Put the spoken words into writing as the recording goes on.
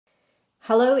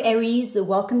Hello Aries,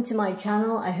 welcome to my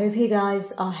channel. I hope you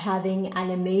guys are having an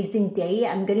amazing day.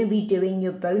 I'm going to be doing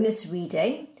your bonus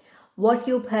reading, what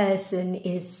your person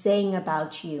is saying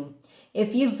about you.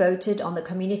 If you voted on the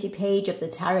community page of the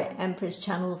Tarot Empress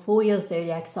channel for your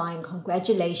zodiac sign,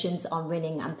 congratulations on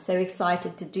winning. I'm so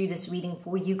excited to do this reading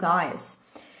for you guys.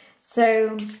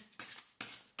 So I'm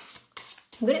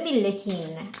going to be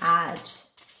looking at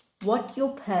what your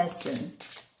person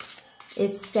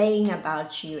is saying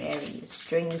about you, Aries,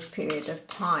 during this period of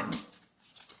time.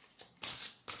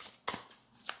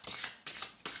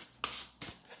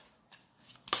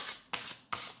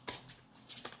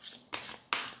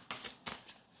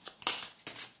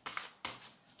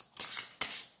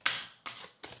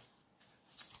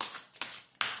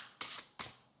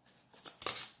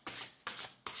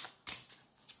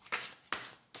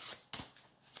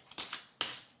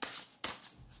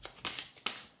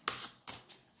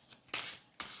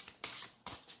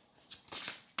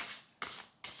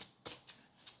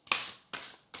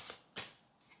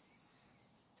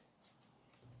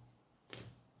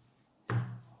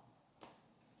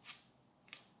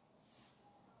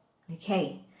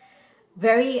 Okay,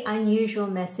 very unusual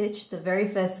message, the very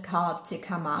first card to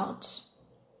come out.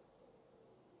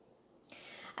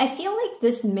 I feel like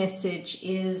this message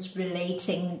is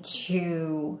relating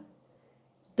to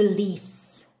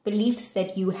beliefs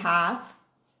that you have,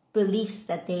 beliefs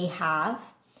that they have.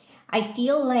 I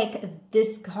feel like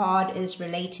this card is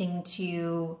relating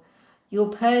to your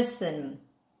person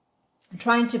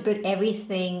trying to put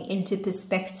everything into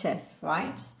perspective,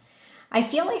 right? I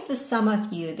feel like for some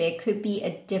of you, there could be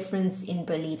a difference in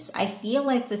beliefs. I feel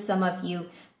like for some of you,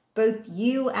 both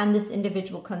you and this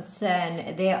individual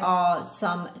concern, there are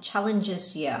some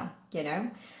challenges here, you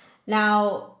know.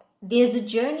 Now, there's a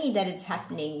journey that is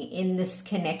happening in this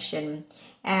connection.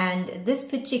 And this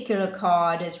particular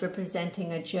card is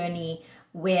representing a journey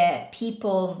where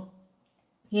people,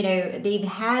 you know, they've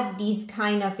had these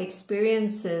kind of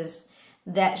experiences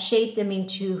that shape them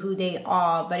into who they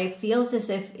are, but it feels as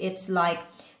if it's like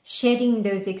shedding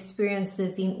those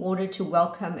experiences in order to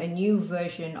welcome a new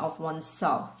version of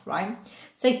oneself, right?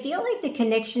 So I feel like the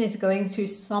connection is going through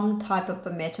some type of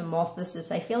a metamorphosis.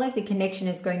 I feel like the connection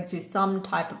is going through some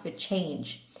type of a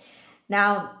change.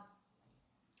 Now,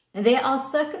 there are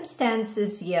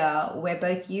circumstances here where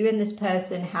both you and this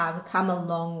person have come a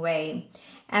long way,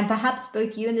 and perhaps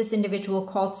both you and this individual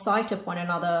caught sight of one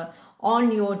another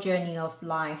on your journey of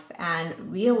life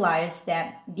and realize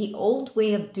that the old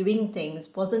way of doing things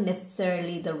wasn't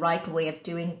necessarily the right way of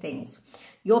doing things.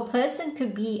 Your person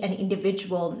could be an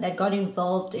individual that got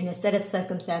involved in a set of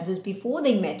circumstances before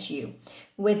they met you,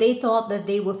 where they thought that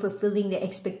they were fulfilling the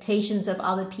expectations of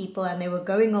other people and they were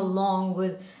going along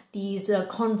with these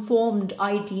conformed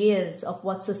ideas of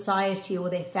what society or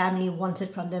their family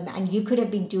wanted from them, and you could have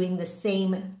been doing the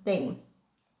same thing.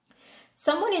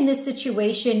 Someone in this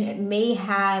situation may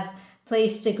have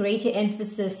placed a greater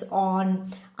emphasis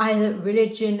on either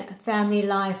religion, family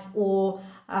life, or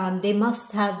they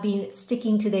must have been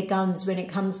sticking to their guns when it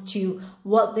comes to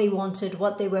what they wanted,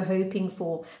 what they were hoping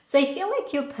for. So I feel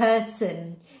like your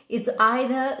person is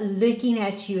either looking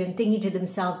at you and thinking to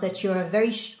themselves that you're a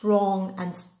very strong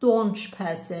and staunch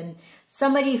person,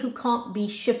 somebody who can't be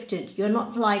shifted. You're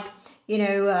not like, you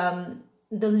know,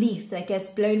 the leaf that gets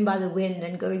blown by the wind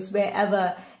and goes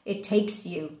wherever it takes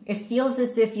you. It feels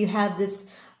as if you have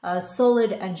this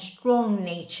solid and strong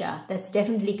nature that's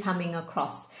definitely coming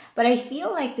across. But I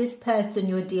feel like this person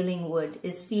you're dealing with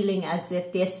is feeling as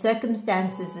if their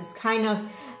circumstances is kind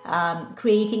of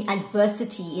creating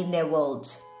adversity in their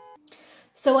world.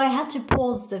 So I had to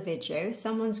pause the video.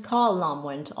 Someone's car alarm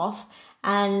went off.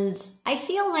 And I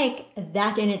feel like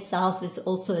that in itself is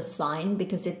also a sign,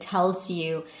 because it tells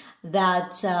you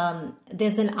that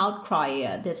there's an outcry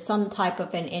here. There's some type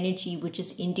of an energy which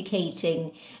is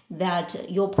indicating that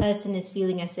your person is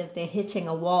feeling as if they're hitting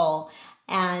a wall.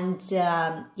 And,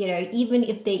 you know, even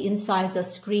if their insides are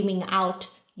screaming out,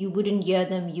 you wouldn't hear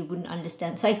them, you wouldn't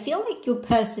understand. So I feel like your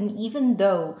person, even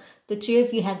though the two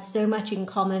of you had so much in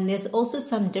common, there's also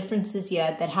some differences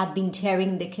here that have been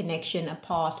tearing the connection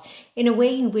apart in a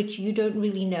way in which you don't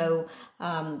really know,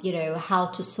 you know, how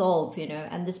to solve, you know,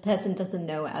 and this person doesn't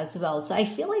know as well. So I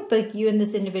feel like both you and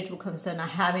this individual concern are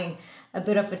having a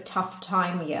bit of a tough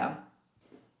time here.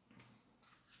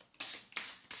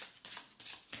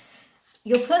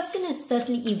 Your person is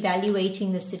certainly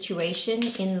evaluating the situation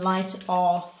in light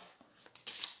of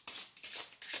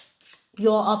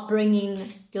your upbringing,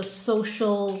 your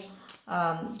social,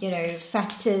 you know,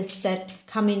 factors that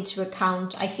come into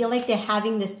account. I feel like they're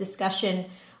having this discussion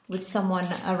with someone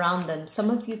around them. Some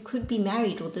of you could be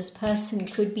married, or this person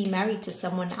could be married to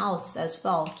someone else as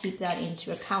well. Keep that into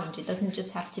account. It doesn't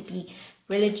just have to be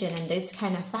religion and those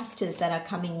kind of factors that are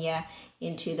coming here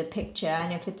into the picture.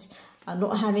 And if it's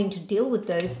not having to deal with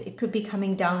those, it could be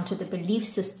coming down to the belief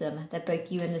system that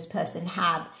both you and this person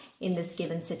have in this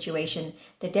given situation.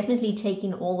 They're definitely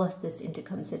taking all of this into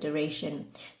consideration.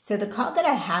 So the card that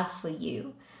I have for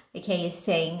you, okay, is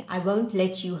saying, I won't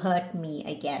let you hurt me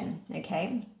again,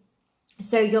 okay?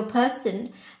 So your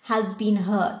person has been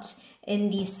hurt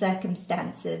in these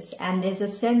circumstances, and there's a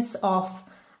sense of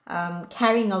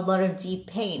carrying a lot of deep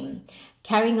pain,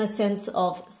 carrying a sense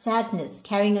of sadness,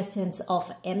 carrying a sense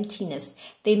of emptiness.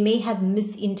 They may have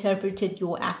misinterpreted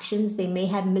your actions. They may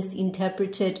have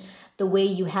misinterpreted the way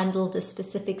you handled a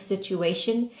specific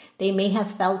situation. They may have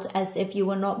felt as if you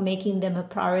were not making them a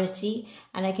priority.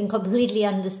 And I can completely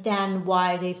understand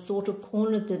why they've sort of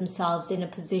cornered themselves in a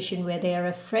position where they are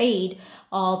afraid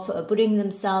of putting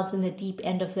themselves in the deep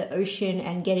end of the ocean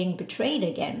and getting betrayed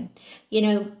again. You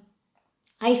know,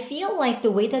 I feel like the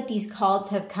way that these cards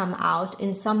have come out,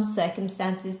 in some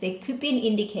circumstances, there could be an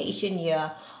indication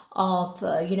here of,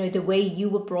 you know, the way you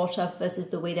were brought up versus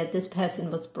the way that this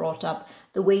person was brought up,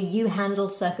 the way you handle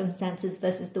circumstances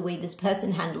versus the way this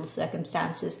person handles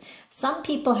circumstances. Some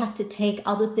people have to take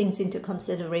other things into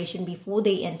consideration before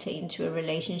they enter into a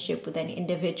relationship with an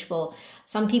individual.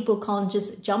 Some people can't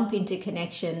just jump into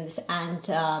connections and,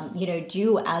 you know,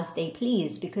 do as they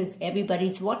please because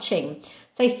everybody's watching.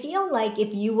 So I feel like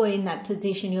if you were in that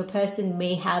position, your person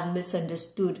may have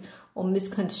misunderstood or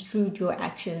misconstrued your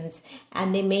actions,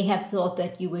 and they may have thought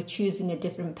that you were choosing a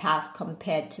different path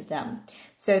compared to them.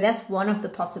 So that's one of the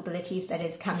possibilities that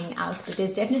is coming out. But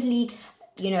there's definitely,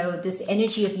 you know, this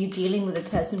energy of you dealing with a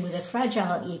person with a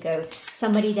fragile ego,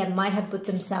 somebody that might have put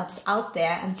themselves out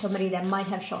there and somebody that might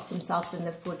have shot themselves in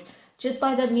the foot just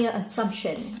by the mere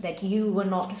assumption that you were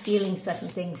not feeling certain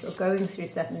things or going through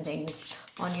certain things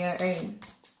on your own.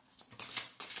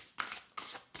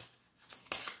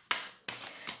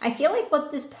 I feel like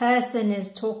what this person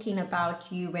is talking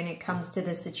about you when it comes to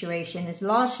this situation is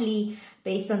largely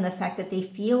based on the fact that they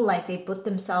feel like they put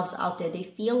themselves out there. They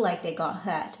feel like they got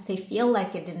hurt. They feel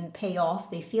like it didn't pay off.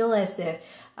 They feel as if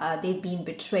they've been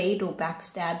betrayed or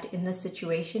backstabbed in the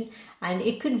situation. And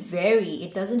it could vary.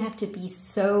 It doesn't have to be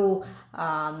so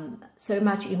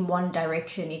much in one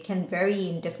direction. It can vary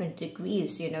in different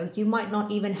degrees. You know, you might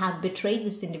not even have betrayed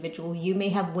this individual. You may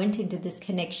have went into this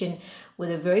connection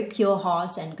with a very pure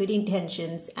heart and good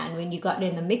intentions. And when you got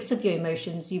in the mix of your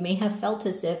emotions, you may have felt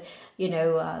as if, you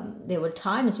know, there were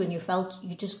times when you felt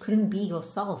you just couldn't be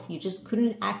yourself. You just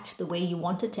couldn't act the way you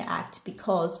wanted to act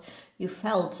because you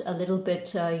felt a little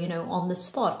bit, you know, on the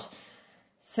spot.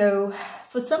 So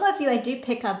for some of you, I do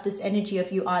pick up this energy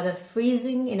of you either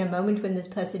freezing in a moment when this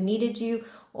person needed you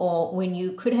or when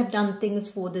you could have done things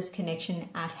for this connection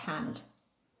at hand.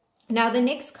 Now, the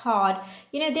next card,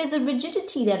 you know, there's a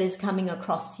rigidity that is coming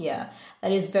across here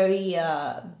that is very,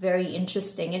 very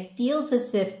interesting. It feels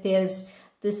as if there's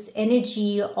this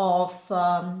energy of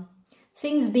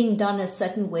things being done a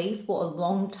certain way for a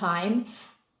long time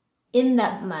in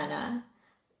that manner.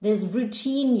 There's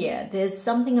routine here. There's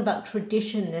something about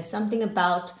tradition. There's something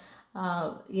about,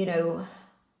 you know,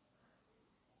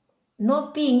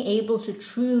 not being able to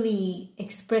truly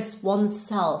express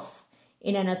oneself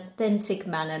in an authentic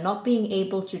manner, not being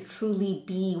able to truly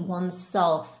be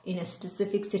oneself in a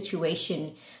specific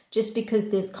situation just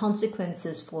because there's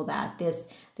consequences for that.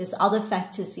 There's other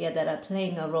factors here that are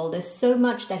playing a role. There's so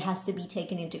much that has to be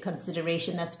taken into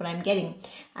consideration. That's what I'm getting.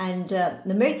 And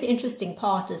the most interesting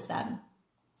part is that,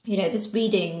 you know, this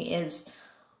reading is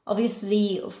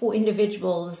obviously for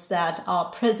individuals that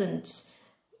are present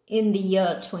in the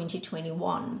year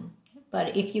 2021.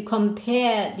 But if you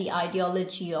compare the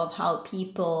ideology of how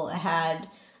people had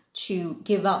to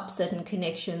give up certain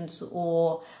connections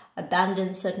or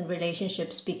abandon certain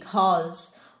relationships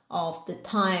because of the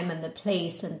time and the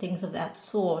place and things of that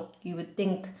sort, you would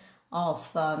think of,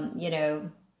 you know,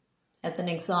 as an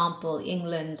example,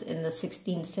 England in the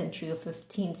 16th century or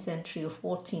 15th century or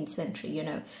 14th century, you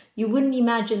know. You wouldn't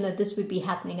imagine that this would be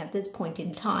happening at this point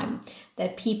in time,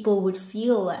 that people would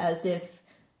feel as if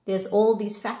there's all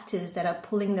these factors that are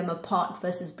pulling them apart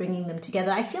versus bringing them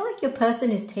together. I feel like your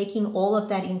person is taking all of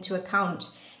that into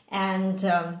account and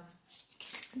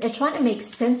they're trying to make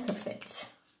sense of it.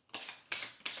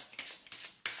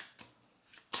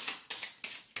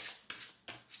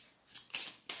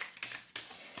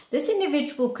 This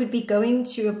individual could be going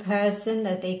to a person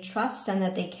that they trust and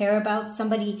that they care about,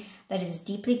 somebody that is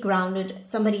deeply grounded,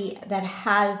 somebody that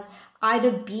has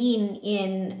either been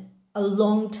in a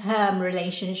long-term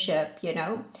relationship, you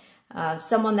know,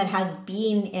 someone that has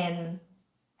been in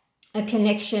a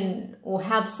connection or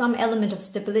have some element of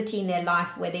stability in their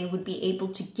life where they would be able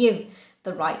to give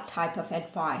the right type of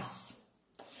advice.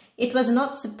 It was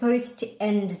not supposed to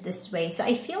end this way. So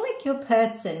I feel like your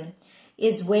person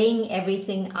is weighing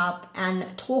everything up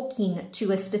and talking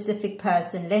to a specific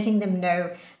person, letting them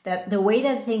know that the way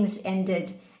that things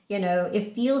ended, you know,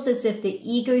 it feels as if the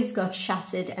egos got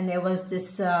shattered and there was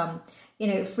this, you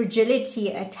know, fragility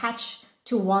attached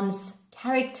to one's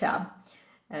character.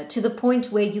 To the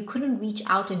point where you couldn't reach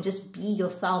out and just be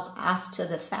yourself after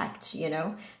the fact, you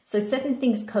know. So certain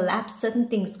things collapsed, certain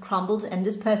things crumbled, and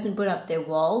this person put up their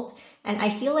walls. And I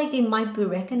feel like they might be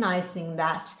recognizing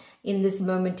that in this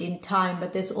moment in time,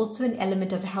 but there's also an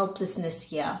element of helplessness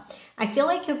here. I feel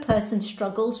like your person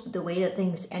struggles with the way that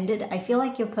things ended. I feel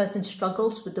like your person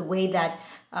struggles with the way that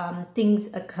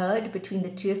things occurred between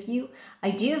the two of you.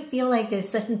 I do feel like there's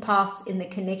certain parts in the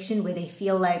connection where they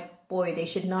feel like, boy, they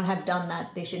should not have done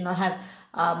that. They should not have,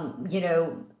 you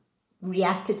know,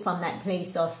 reacted from that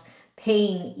place of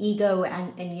pain, ego,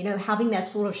 and, you know, having that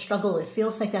sort of struggle. It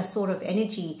feels like that sort of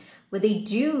energy where they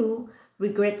do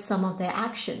regret some of their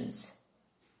actions.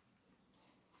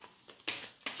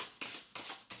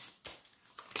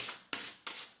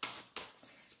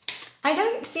 I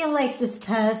don't feel like this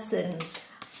person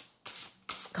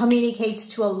communicates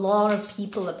to a lot of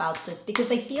people about this,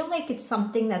 because I feel like it's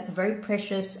something that's very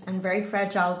precious and very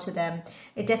fragile to them.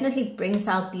 It definitely brings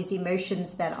out these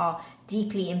emotions that are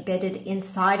deeply embedded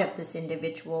inside of this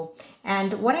individual.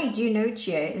 And what I do note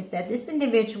here is that this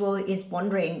individual is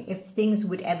wondering if things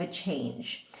would ever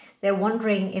change. They're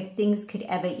wondering if things could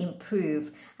ever improve.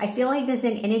 I feel like there's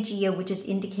an energy here which is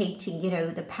indicating, you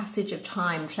know, the passage of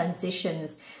time,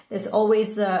 transitions. There's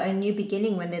always a new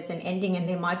beginning when there's an ending, and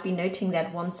they might be noting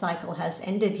that one cycle has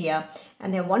ended here,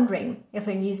 and they're wondering if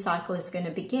a new cycle is going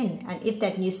to begin, and if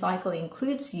that new cycle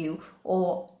includes you,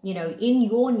 or, you know, in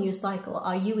your new cycle,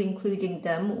 are you including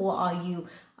them, or are you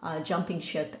jumping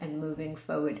ship and moving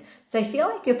forward? So I feel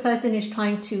like your person is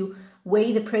trying to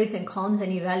weigh the pros and cons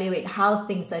and evaluate how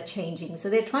things are changing. So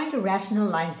they're trying to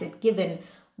rationalize it given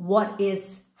what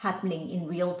is happening in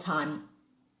real time.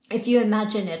 If you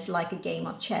imagine it like a game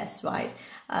of chess, right?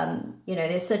 You know,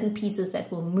 there's certain pieces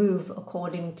that will move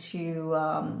according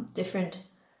to different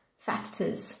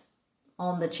factors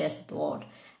on the chessboard.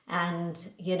 And,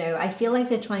 you know, I feel like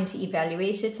they're trying to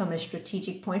evaluate it from a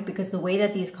strategic point, because the way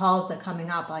that these cards are coming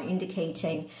up are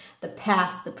indicating the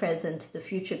past, the present, the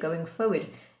future going forward.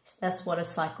 That's what a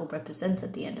cycle represents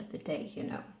at the end of the day, you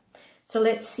know. So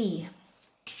let's see.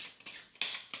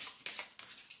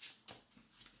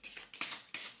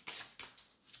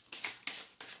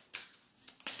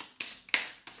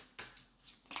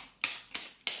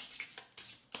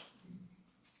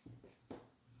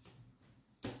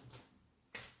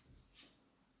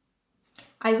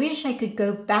 I wish I could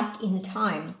go back in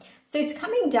time. So it's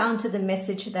coming down to the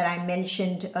message that I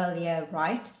mentioned earlier,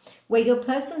 right? Where your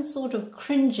person sort of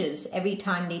cringes every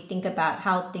time they think about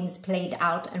how things played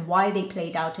out and why they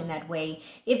played out in that way.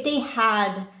 If they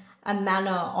had a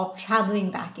manner of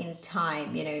traveling back in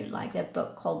time, you know, like that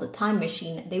book called The Time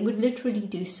Machine, they would literally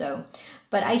do so.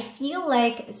 But I feel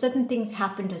like certain things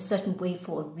happened a certain way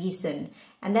for a reason,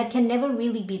 and that can never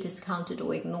really be discounted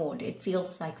or ignored. It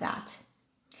feels like that.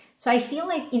 So I feel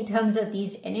like in terms of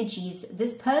these energies,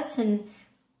 this person,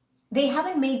 they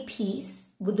haven't made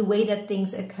peace with the way that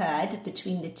things occurred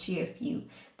between the two of you.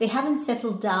 They haven't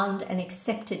settled down and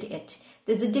accepted it.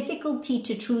 There's a difficulty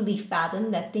to truly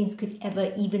fathom that things could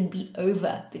ever even be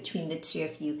over between the two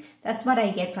of you. That's what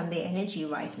I get from their energy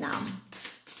right now.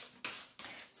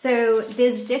 So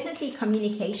there's definitely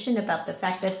communication about the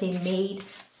fact that they made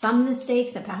some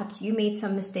mistakes, and perhaps you made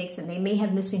some mistakes, and they may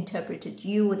have misinterpreted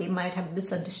you, or they might have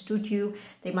misunderstood you.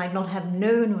 They might not have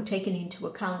known or taken into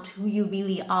account who you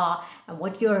really are and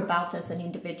what you're about as an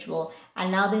individual. And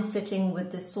now they're sitting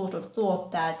with this sort of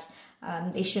thought that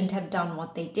they shouldn't have done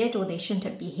what they did, or they shouldn't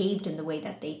have behaved in the way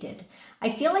that they did.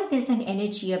 I feel like there's an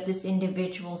energy of this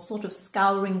individual sort of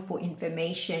scouring for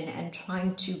information and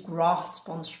trying to grasp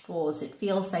on straws. It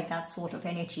feels like that sort of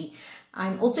energy.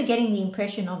 I'm also getting the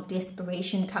impression of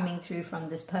desperation coming through from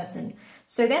this person.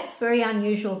 So that's very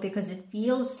unusual, because it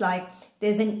feels like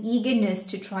there's an eagerness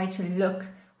to try to look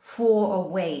for a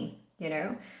way, you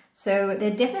know. So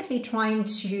they're definitely trying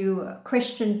to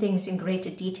question things in greater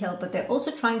detail, but they're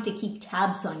also trying to keep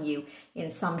tabs on you in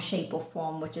some shape or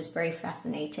form, which is very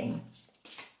fascinating.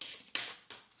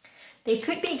 They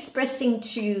could be expressing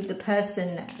to the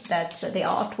person that they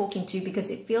are talking to,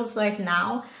 because it feels right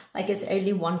now like it's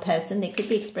only one person. They could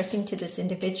be expressing to this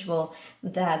individual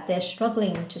that they're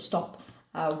struggling to stop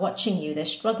watching you. They're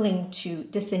struggling to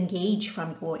disengage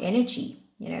from your energy.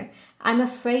 You know, I'm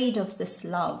afraid of this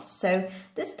love. So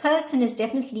this person is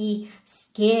definitely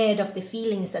scared of the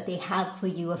feelings that they have for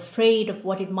you, afraid of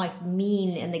what it might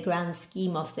mean in the grand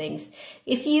scheme of things.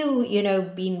 If you know,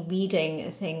 been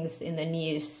reading things in the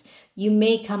news, you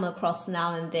may come across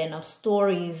now and then of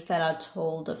stories that are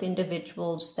told of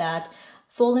individuals that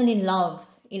fallen in love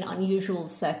in unusual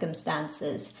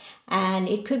circumstances. And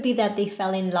it could be that they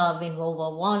fell in love in World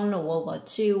War I or World War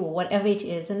II or whatever it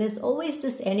is. And there's always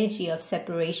this energy of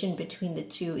separation between the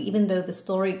two, even though the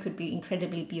story could be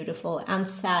incredibly beautiful and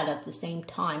sad at the same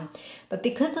time. But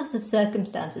because of the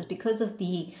circumstances, because of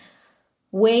the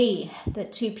way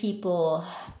that two people,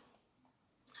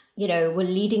 you know, were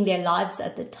leading their lives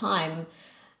at the time,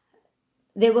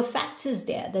 there were factors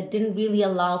there that didn't really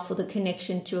allow for the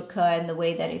connection to occur in the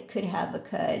way that it could have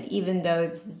occurred, even though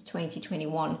this is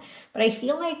 2021. But I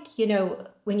feel like, you know,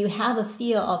 when you have a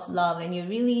fear of love and you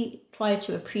really try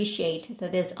to appreciate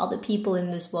that there's other people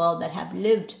in this world that have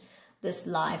lived this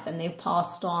life and they've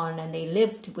passed on and they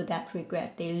lived with that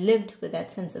regret, they lived with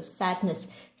that sense of sadness,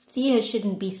 fear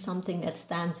shouldn't be something that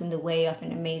stands in the way of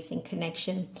an amazing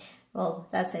connection. Well,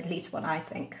 that's at least what I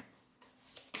think.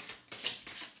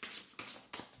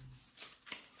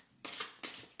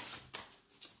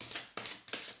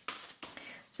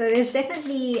 So there's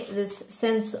definitely this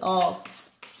sense of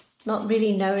not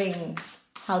really knowing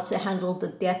how to handle the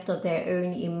depth of their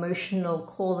own emotional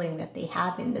calling that they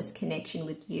have in this connection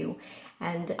with you.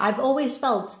 And I've always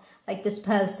felt like this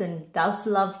person does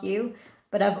love you,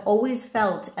 but I've always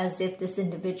felt as if this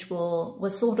individual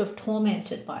was sort of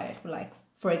tormented by it. Like,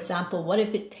 for example, what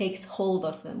if it takes hold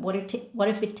of them? What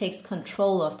if it takes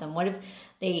control of them? What if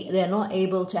they're not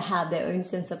able to have their own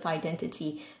sense of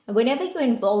identity? And whenever you're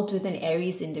involved with an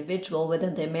Aries individual, whether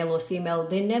they're male or female,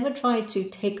 they never try to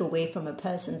take away from a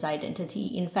person's identity.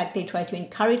 In fact, they try to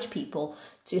encourage people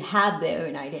to have their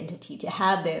own identity, to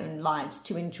have their own lives,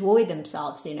 to enjoy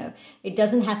themselves. You know, it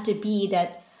doesn't have to be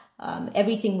that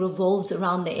everything revolves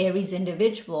around the Aries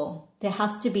individual. There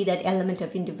has to be that element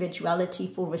of individuality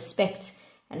for respect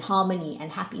and harmony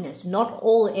and happiness. Not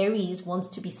all Aries wants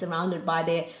to be surrounded by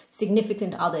their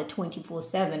significant other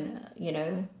 24/7, you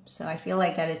know. So I feel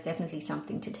like that is definitely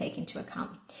something to take into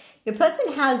account. Your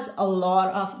person has a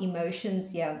lot of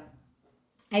emotions here.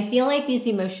 I feel like these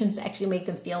emotions actually make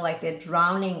them feel like they're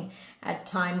drowning at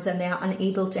times and they're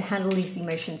unable to handle these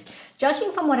emotions.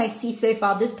 Judging from what I see so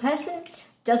far, this person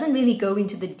doesn't really go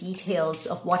into the details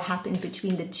of what happened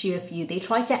between the two of you. They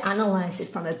try to analyze it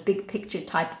from a big picture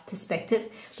type of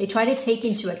perspective. They try to take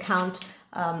into account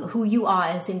who you are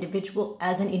as an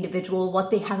individual,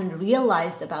 what they haven't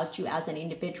realized about you as an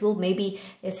individual. Maybe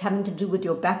it's having to do with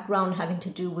your background, having to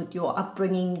do with your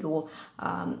upbringing,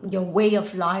 your way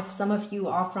of life. Some of you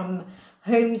are from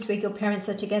homes where your parents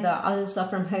are together. Others are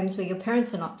from homes where your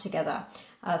parents are not together.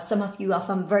 Some of you are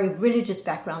from very religious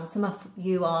backgrounds. Some of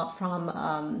you are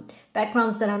from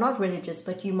backgrounds that are not religious,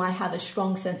 but you might have a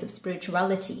strong sense of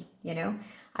spirituality, you know.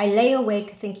 I lay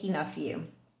awake thinking of you.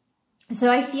 So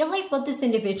I feel like what this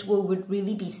individual would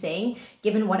really be saying,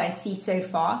 given what I see so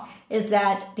far, is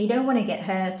that they don't want to get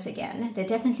hurt again. They're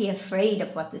definitely afraid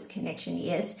of what this connection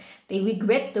is. They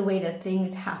regret the way that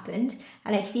things happened.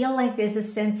 And I feel like there's a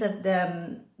sense of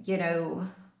them, you know,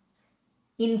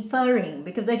 inferring,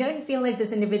 because I don't feel like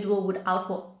this individual would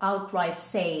outright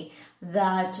say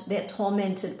that they're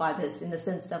tormented by this in the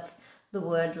sense of the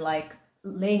word, like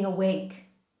laying awake,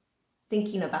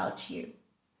 thinking about you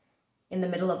in the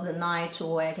middle of the night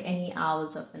or at any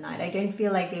hours of the night. I don't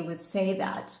feel like they would say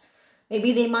that.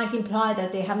 Maybe they might imply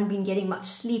that they haven't been getting much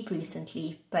sleep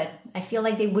recently, but I feel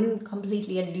like they wouldn't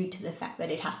completely allude to the fact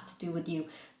that it has to do with you,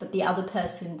 but the other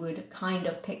person would kind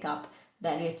of pick up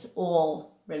that it's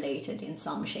all related in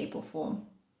some shape or form.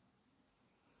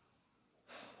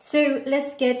 So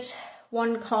let's get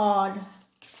one card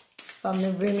from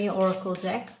the Rumi Oracle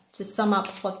deck to sum up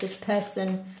what this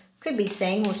person could be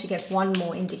saying, or to get one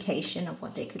more indication of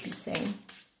what they could be saying.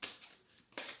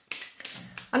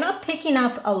 I'm not picking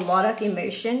up a lot of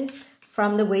emotion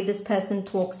from the way this person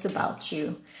talks about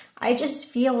you. I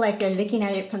just feel like they're looking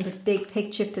at it from the big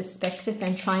picture perspective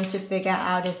and trying to figure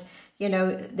out if, you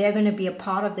know, they're going to be a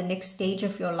part of the next stage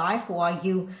of your life, or are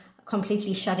you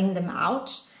completely shutting them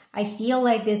out? I feel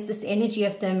like there's this energy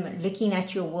of them looking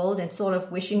at your world and sort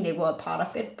of wishing they were a part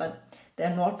of it, but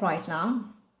they're not right now.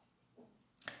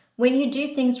 When you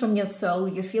do things from your soul,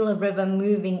 you feel a river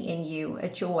moving in you, a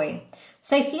joy.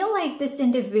 So I feel like this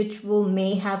individual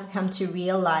may have come to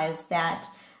realize that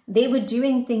they were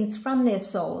doing things from their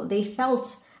soul. They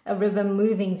felt a river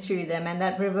moving through them, and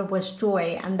that river was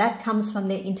joy, and that comes from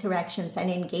their interactions and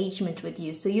engagement with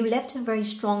you. So you left a very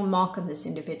strong mark on this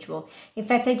individual. In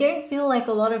fact, I don't feel like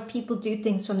a lot of people do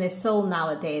things from their soul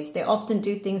nowadays. They often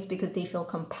do things because they feel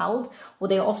compelled, or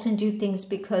they often do things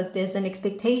because there's an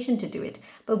expectation to do it.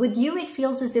 But with you, it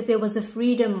feels as if there was a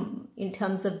freedom in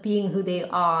terms of being who they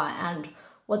are and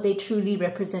what they truly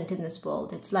represent in this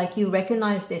world. It's like you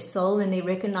recognize their soul, and they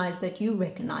recognize that you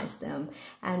recognize them.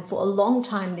 And for a long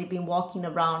time, they've been walking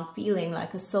around feeling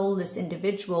like a soulless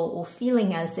individual, or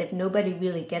feeling as if nobody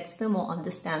really gets them or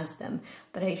understands them.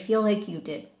 But I feel like you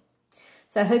did.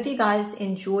 So I hope you guys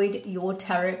enjoyed your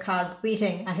tarot card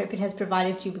reading. I hope it has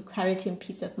provided you with clarity and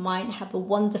peace of mind. Have a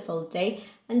wonderful day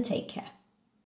and take care.